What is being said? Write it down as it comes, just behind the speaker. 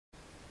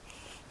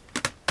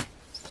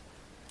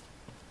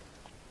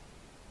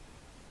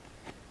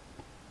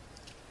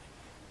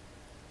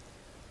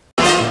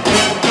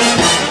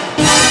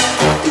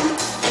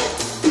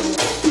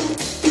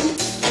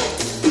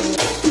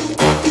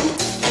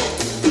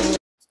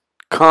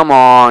Come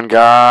on,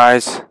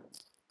 guys.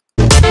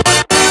 Honey,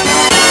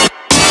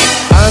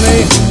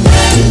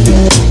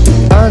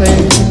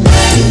 honey,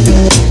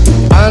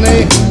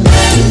 honey,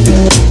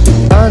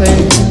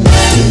 honey,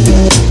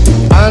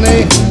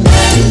 honey,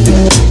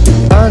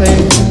 honey,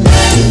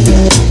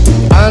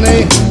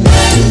 honey.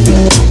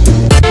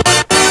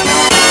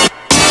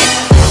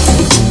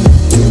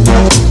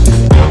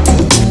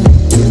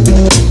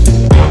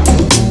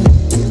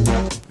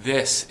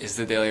 This is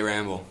the Daily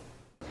Ramble.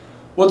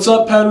 What's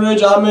up,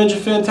 Pennridge? I'm Manager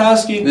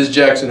Fantasky. This is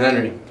Jackson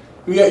Henry.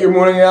 We got your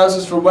morning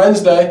announcements for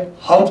Wednesday,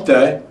 Hump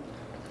Day,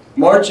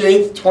 March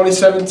 8th,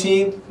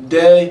 2017,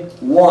 Day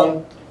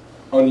 1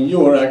 on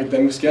your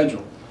academic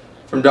schedule.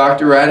 From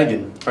Dr.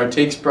 Radigan, our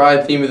Takes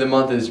Pride theme of the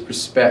month is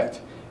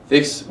respect.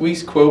 This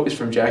week's quote is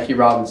from Jackie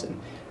Robinson.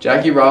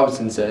 Jackie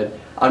Robinson said,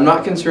 "I'm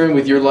not concerned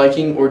with your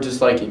liking or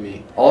disliking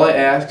me. All I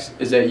ask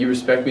is that you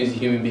respect me as a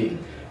human being."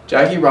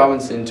 Jackie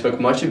Robinson took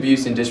much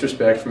abuse and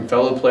disrespect from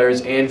fellow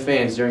players and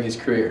fans during his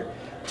career.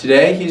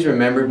 Today, he's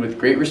remembered with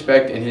great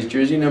respect, and his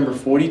jersey number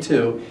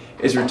 42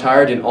 is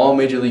retired in all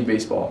Major League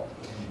Baseball.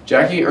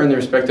 Jackie earned the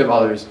respect of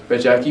others,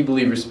 but Jackie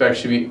believed respect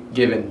should be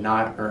given,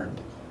 not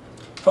earned.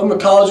 From the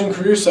College and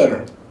Career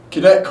Center,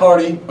 Cadet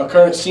Carty, a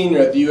current senior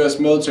at the U.S.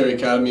 Military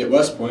Academy at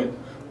West Point,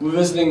 will be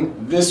visiting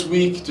this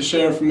week to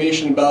share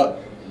information about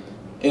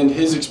and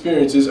his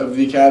experiences of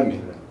the Academy.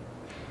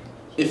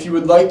 If you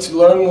would like to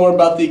learn more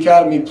about the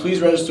Academy, please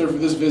register for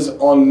this visit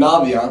on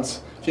Naviance.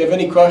 If you have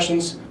any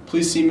questions,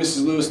 please see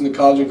Mrs. Lewis in the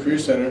College and Career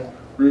Center,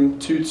 room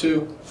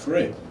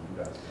 223.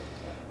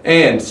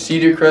 And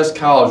Cedar Crest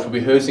College will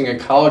be hosting a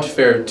college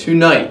fair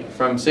tonight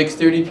from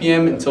 6:30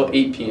 p.m. until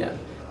 8 p.m.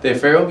 The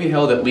fair will be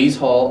held at Lees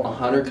Hall on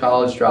Hunter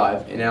College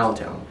Drive in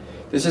Allentown.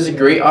 This is a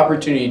great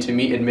opportunity to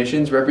meet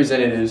admissions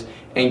representatives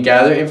and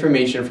gather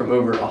information from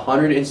over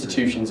 100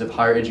 institutions of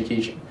higher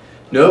education.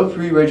 No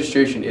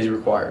pre-registration is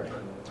required.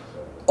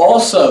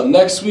 Also,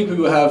 next week we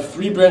will have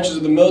 3 branches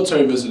of the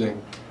military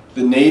visiting: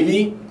 the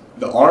Navy,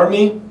 the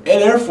Army,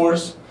 and Air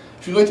Force.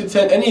 If you'd like to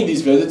attend any of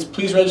these visits,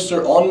 please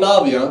register on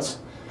Naviance.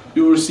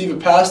 You will receive a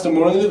pass the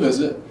morning of the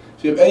visit.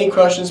 If you have any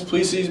questions,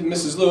 please see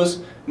Mrs. Lewis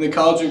in the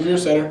College and Career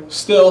Center,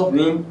 still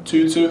room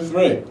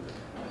 223.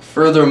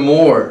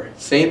 Furthermore,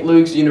 St.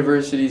 Luke's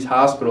University's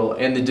Hospital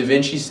and the Da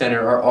Vinci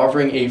Center are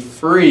offering a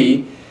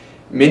free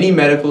mini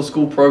medical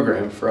school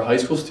program for high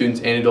school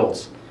students and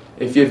adults.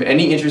 If you have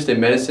any interest in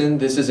medicine,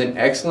 this is an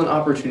excellent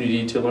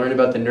opportunity to learn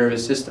about the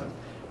nervous system.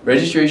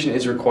 Registration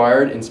is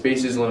required and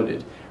space is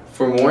limited.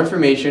 For more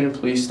information,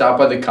 please stop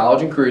by the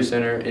College and Career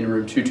Center in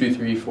room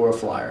 223 for a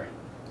flyer.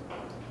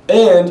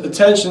 And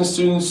attention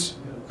students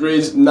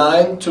grades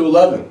 9 to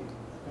 11.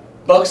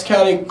 Bucks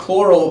County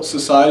Choral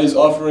Society is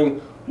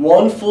offering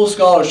 1 full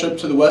scholarship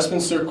to the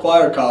Westminster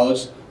Choir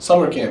College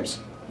summer camps,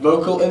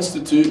 Vocal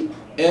Institute,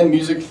 and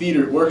Music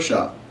Theater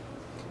Workshop.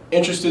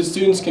 Interested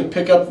students can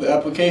pick up the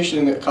application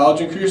in the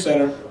College and Career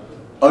Center,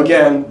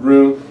 again,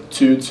 room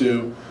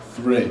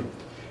 223.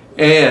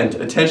 And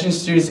attention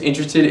students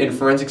interested in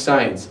forensic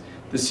science.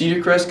 The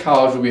Cedar Crest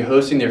College will be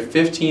hosting their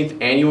 15th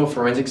annual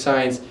Forensic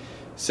Science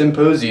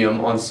Symposium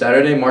on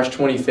Saturday, March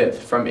 25th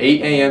from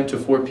 8 a.m. to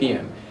 4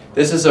 p.m.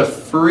 This is a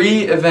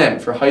free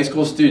event for high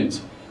school students.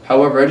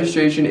 However,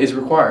 registration is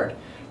required.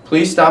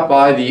 Please stop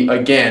by the,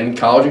 again,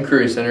 College and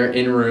Career Center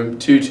in room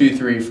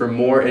 223 for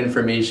more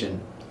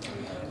information.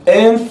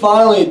 And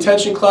finally,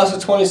 attention class of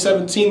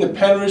 2017, the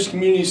Pennridge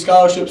Community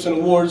Scholarships and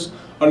Awards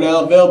are now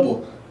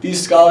available.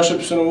 These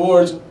scholarships and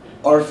awards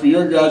are for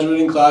your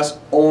graduating class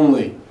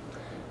only.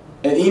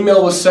 An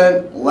email was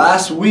sent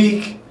last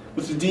week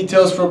with the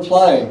details for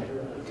applying.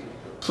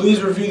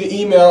 Please review the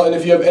email, and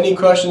if you have any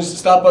questions,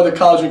 stop by the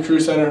College and Career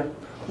Center.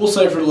 We'll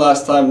say for the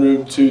last time,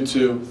 room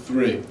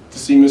 223, to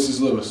see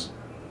Mrs. Lewis.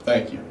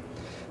 Thank you.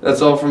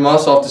 That's all from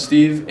us. Off to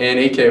Steve and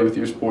AK with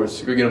your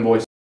sports. Go get 'em,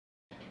 boys.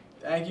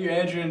 Thank you,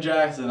 Andrew and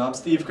Jackson. I'm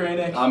Steve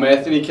Kranick. I'm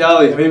Anthony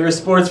Kelly. We have your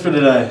sports for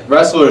today.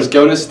 Wrestlers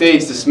going to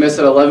states dismissed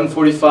at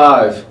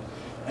 11:45.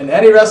 And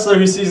any wrestler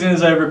whose season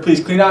is over, please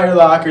clean out your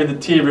locker at the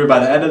Tea Room by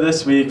the end of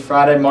this week,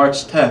 Friday,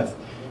 March 10th.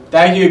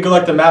 Thank you. Good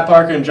luck to Matt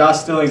Parker and Josh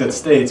Stillings at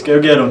States. Go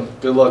get them.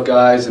 Good luck,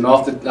 guys. And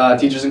off to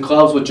Teachers and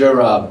Clubs with Joe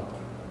Rob.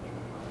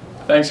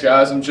 Thanks,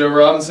 guys. I'm Joe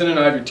Robinson, and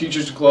I have your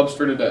Teachers and Clubs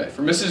for today.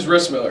 For Mrs.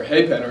 Rissmiller,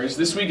 hey Pennridge,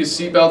 this week is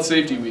Seatbelt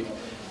Safety Week.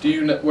 Do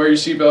you wear your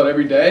seatbelt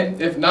every day?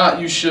 If not,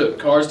 you should.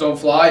 Cars don't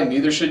fly, and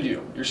neither should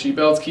you. Your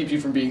seatbelts keep you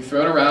from being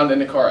thrown around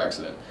in a car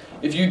accident.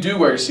 If you do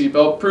wear your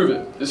seatbelt, prove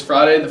it. This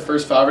Friday, the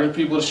first 500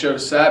 people to show a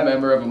sad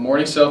member of a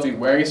morning selfie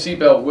wearing a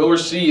seatbelt will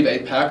receive a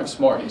pack of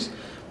Smarties.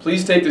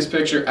 Please take this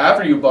picture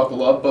after you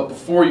buckle up, but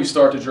before you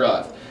start to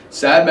drive.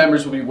 Sad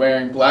members will be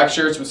wearing black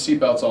shirts with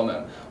seatbelts on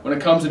them. When it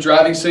comes to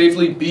driving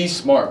safely, be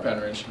smart,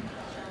 Pennridge.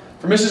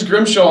 For Mrs.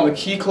 Grimshaw on the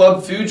Key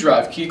Club Food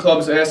Drive, Key Club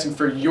is asking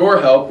for your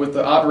help with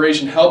the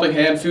Operation Helping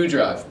Hand Food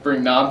Drive.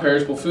 Bring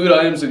non-perishable food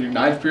items in your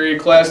 9th period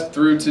class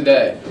through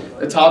today.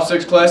 The top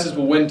 6 classes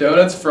will win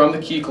donuts from the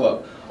Key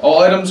Club. All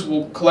items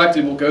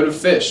collected will go to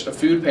Fish, a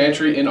food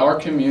pantry in our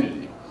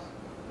community.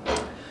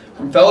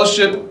 From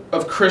Fellowship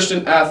of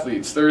Christian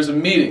Athletes, there is a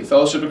meeting.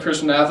 Fellowship of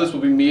Christian Athletes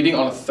will be meeting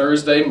on a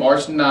Thursday,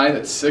 March 9th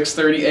at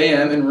 6:30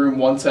 a.m. in room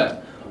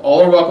 110.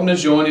 All are welcome to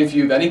join. If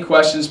you have any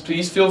questions,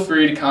 please feel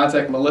free to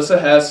contact Melissa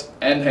Hess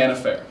and Hannah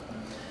Fair.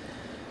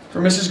 For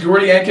Mrs.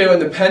 Gordienko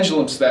and the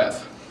Pendulum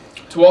staff,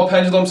 to all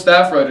Pendulum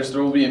staff writers,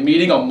 there will be a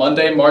meeting on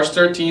Monday, March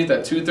 13th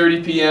at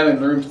 2:30 p.m.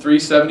 in room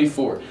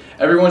 374.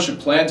 Everyone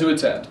should plan to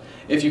attend.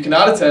 If you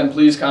cannot attend,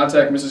 please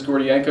contact Mrs.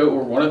 Gordienko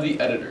or one of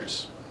the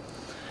editors.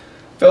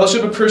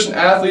 Fellowship of Christian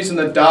Athletes in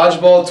the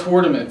Dodgeball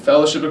Tournament.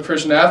 Fellowship of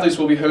Christian Athletes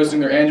will be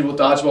hosting their annual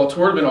Dodgeball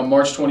Tournament on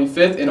March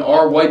 25th in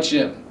our White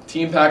Gym.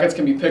 Team packets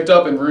can be picked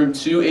up in room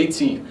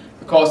 218.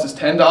 The cost is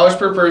 $10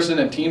 per person,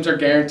 and teams are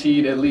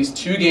guaranteed at least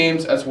 2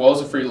 games as well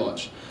as a free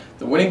lunch.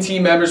 The winning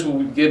team members will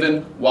be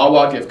given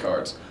Wawa gift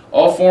cards.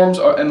 All forms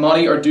and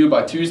money are due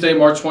by Tuesday,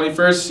 March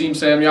 21st. See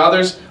Sam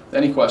Yothers with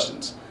any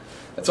questions.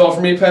 That's all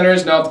for me,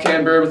 Pennridge. Now with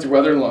Cam with your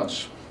weather and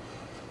lunch.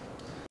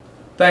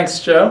 Thanks,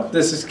 Joe.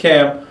 This is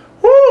Cam.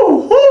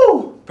 Woo,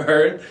 woo,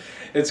 bird.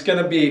 It's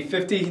going to be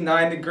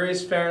 59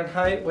 degrees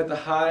Fahrenheit with a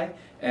high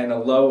and a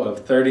low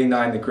of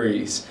 39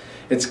 degrees.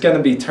 It's going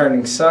to be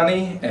turning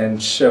sunny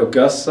and show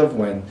gusts of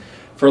wind.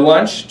 For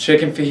lunch,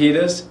 chicken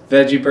fajitas,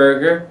 veggie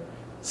burger,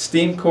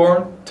 steamed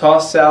corn,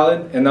 tossed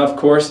salad, and of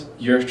course,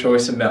 your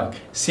choice of milk.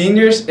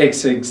 Seniors,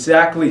 it's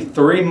exactly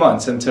 3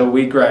 months until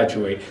we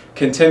graduate.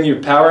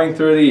 Continue powering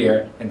through the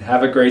year and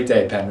have a great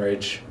day,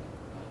 Pennridge.